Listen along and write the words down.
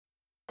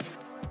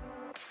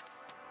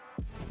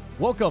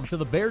Welcome to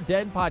the Bear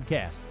Den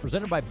Podcast,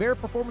 presented by Bear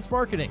Performance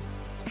Marketing.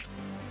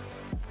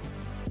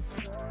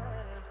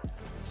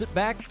 Sit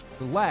back,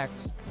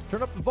 relax,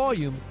 turn up the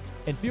volume,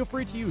 and feel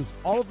free to use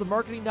all of the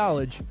marketing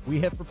knowledge we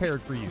have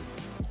prepared for you.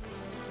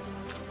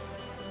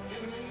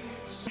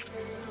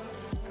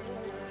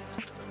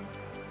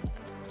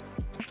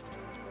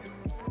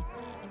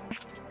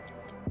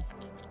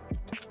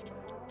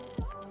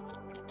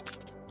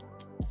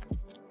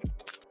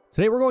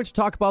 Today we're going to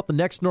talk about the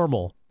next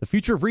normal, the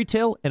future of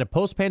retail in a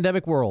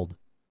post-pandemic world.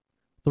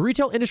 The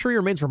retail industry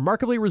remains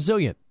remarkably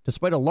resilient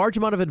despite a large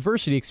amount of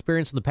adversity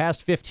experienced in the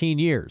past 15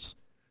 years.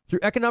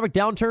 Through economic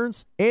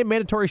downturns and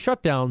mandatory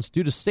shutdowns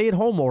due to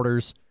stay-at-home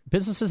orders,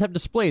 businesses have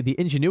displayed the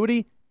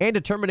ingenuity and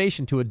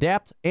determination to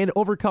adapt and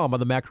overcome on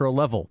the macro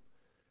level.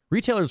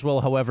 Retailers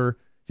will, however,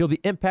 feel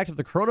the impact of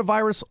the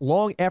coronavirus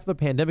long after the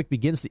pandemic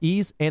begins to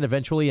ease and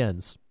eventually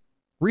ends.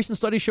 Recent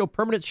studies show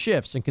permanent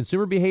shifts in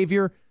consumer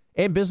behavior,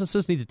 and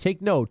businesses need to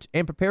take note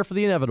and prepare for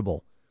the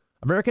inevitable.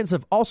 Americans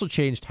have also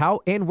changed how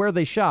and where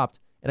they shopped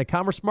in a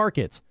commerce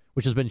market,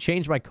 which has been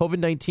changed by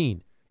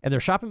COVID-19, and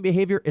their shopping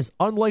behavior is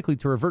unlikely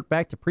to revert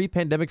back to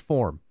pre-pandemic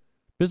form.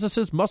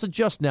 Businesses must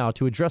adjust now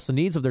to address the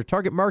needs of their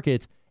target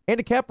market and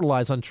to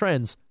capitalize on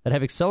trends that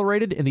have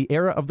accelerated in the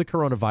era of the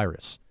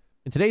coronavirus.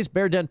 In today's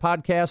Bear Den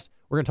podcast,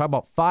 we're going to talk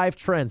about 5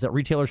 trends that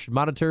retailers should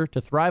monitor to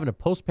thrive in a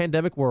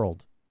post-pandemic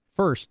world.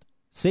 First,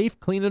 safe,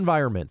 clean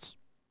environments.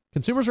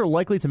 Consumers are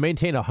likely to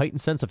maintain a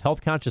heightened sense of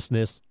health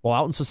consciousness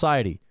while out in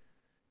society.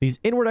 These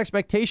inward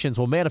expectations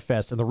will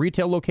manifest in the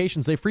retail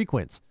locations they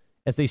frequent,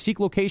 as they seek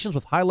locations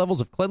with high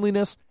levels of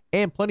cleanliness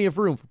and plenty of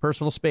room for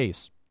personal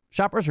space.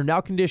 Shoppers are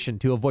now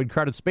conditioned to avoid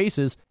crowded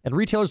spaces, and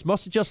retailers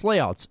must adjust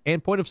layouts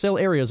and point-of-sale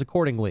areas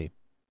accordingly.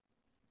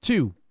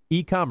 2.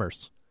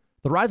 E-commerce.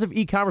 The rise of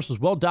e-commerce was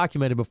well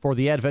documented before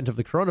the advent of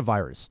the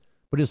coronavirus,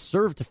 but has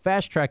served to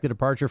fast-track the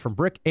departure from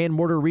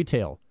brick-and-mortar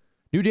retail.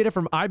 New data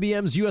from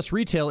IBM's U.S.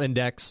 Retail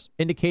Index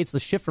indicates the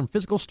shift from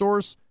physical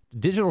stores to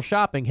digital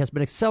shopping has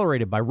been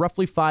accelerated by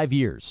roughly 5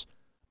 years.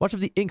 Much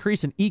of the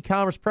increase in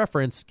e-commerce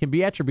preference can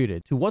be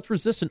attributed to once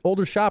resistant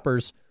older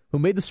shoppers who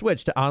made the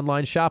switch to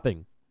online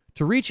shopping.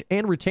 To reach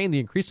and retain the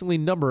increasingly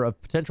number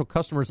of potential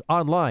customers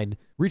online,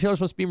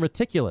 retailers must be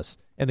meticulous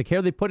in the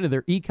care they put into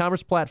their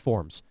e-commerce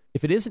platforms.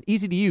 If it isn't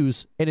easy to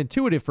use and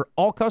intuitive for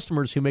all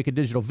customers who make a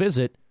digital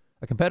visit,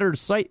 a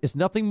competitor's site is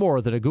nothing more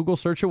than a Google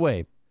search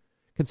away.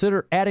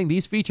 Consider adding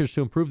these features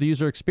to improve the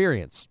user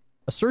experience.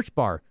 A search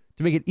bar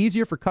to make it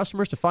easier for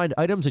customers to find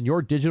items in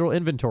your digital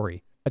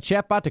inventory. A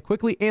chatbot to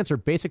quickly answer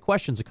basic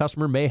questions a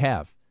customer may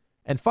have.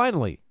 And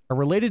finally, a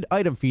related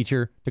item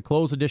feature to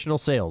close additional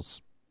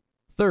sales.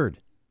 Third,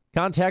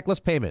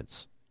 contactless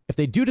payments. If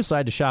they do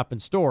decide to shop in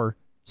store,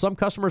 some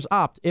customers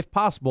opt, if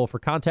possible, for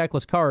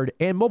contactless card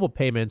and mobile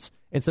payments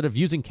instead of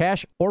using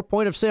cash or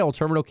point-of-sale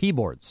terminal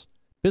keyboards.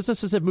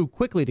 Businesses have moved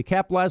quickly to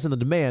capitalize on the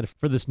demand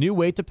for this new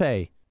way to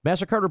pay.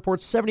 MasterCard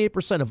reports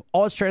 78% of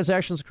all its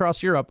transactions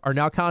across Europe are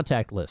now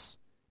contactless.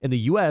 In the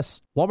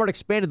U.S., Walmart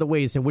expanded the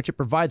ways in which it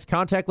provides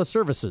contactless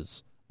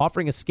services,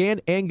 offering a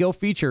scan and go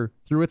feature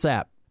through its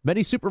app.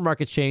 Many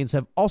supermarket chains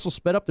have also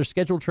sped up their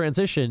scheduled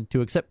transition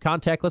to accept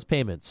contactless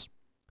payments.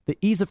 The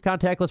ease of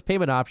contactless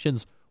payment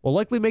options will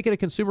likely make it a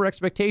consumer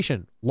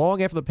expectation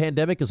long after the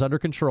pandemic is under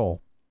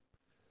control.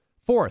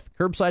 Fourth,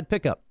 curbside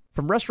pickup.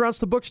 From restaurants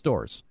to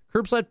bookstores,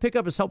 curbside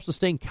pickup has helped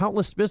sustain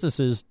countless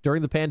businesses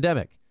during the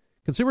pandemic.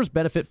 Consumers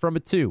benefit from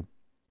it too.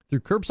 Through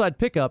curbside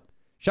pickup,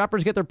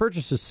 shoppers get their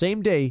purchases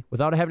same day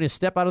without having to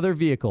step out of their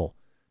vehicle.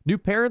 New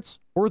parents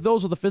or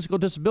those with a physical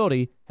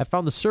disability have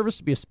found the service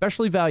to be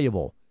especially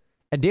valuable,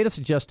 and data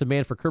suggests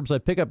demand for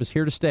curbside pickup is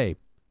here to stay,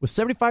 with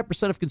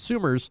 75% of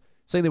consumers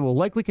saying they will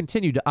likely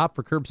continue to opt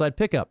for curbside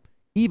pickup,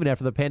 even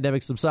after the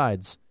pandemic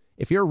subsides.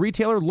 If you're a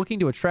retailer looking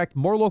to attract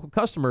more local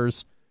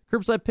customers,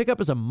 curbside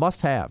pickup is a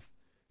must-have.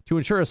 To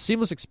ensure a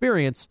seamless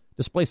experience,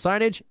 display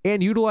signage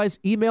and utilize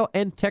email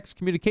and text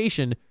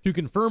communication to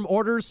confirm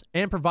orders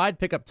and provide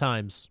pickup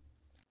times.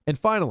 And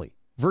finally,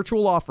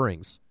 virtual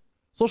offerings.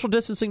 Social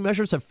distancing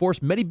measures have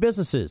forced many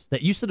businesses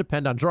that used to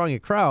depend on drawing a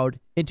crowd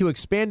into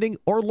expanding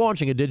or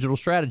launching a digital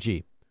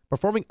strategy.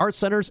 Performing arts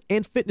centers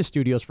and fitness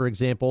studios, for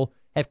example,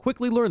 have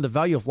quickly learned the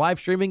value of live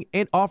streaming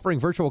and offering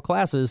virtual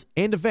classes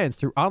and events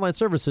through online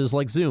services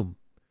like Zoom.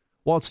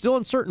 While it's still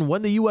uncertain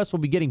when the U.S. will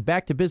be getting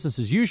back to business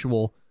as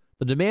usual,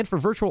 the demand for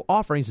virtual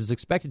offerings is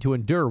expected to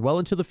endure well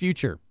into the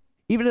future.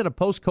 Even in a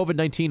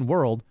post-COVID-19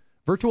 world,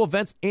 virtual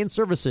events and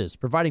services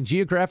providing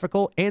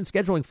geographical and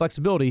scheduling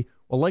flexibility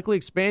will likely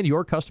expand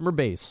your customer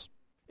base.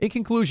 In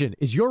conclusion,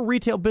 is your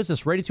retail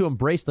business ready to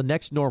embrace the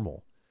next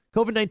normal?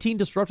 COVID-19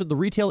 disrupted the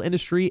retail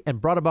industry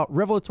and brought about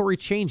revelatory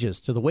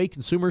changes to the way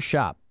consumers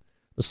shop.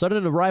 The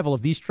sudden arrival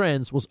of these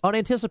trends was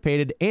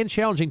unanticipated and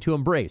challenging to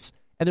embrace,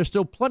 and there's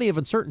still plenty of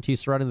uncertainty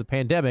surrounding the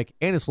pandemic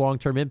and its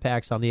long-term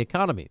impacts on the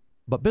economy.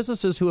 But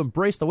businesses who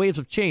embrace the waves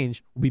of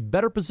change will be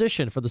better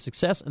positioned for the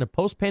success in a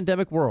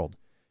post-pandemic world.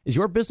 Is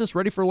your business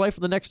ready for life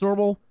in the next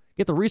normal?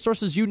 Get the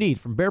resources you need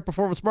from Bear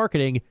Performance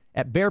Marketing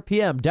at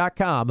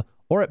bearpm.com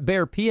or at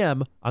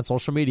bearpm on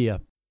social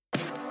media.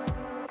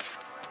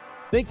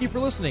 Thank you for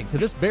listening to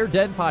this Bear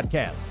Den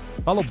podcast.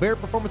 Follow Bear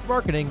Performance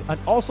Marketing on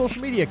all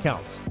social media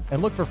accounts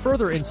and look for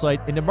further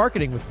insight into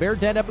marketing with Bear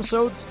Den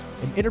episodes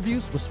and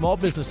interviews with small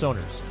business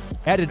owners.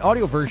 Added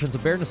audio versions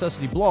of Bear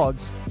Necessity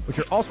blogs, which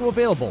are also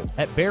available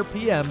at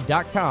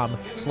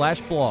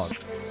bearpm.com/blog.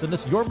 Send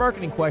us your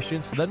marketing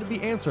questions for them to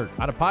be answered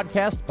on a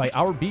podcast by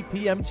our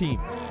BPM team.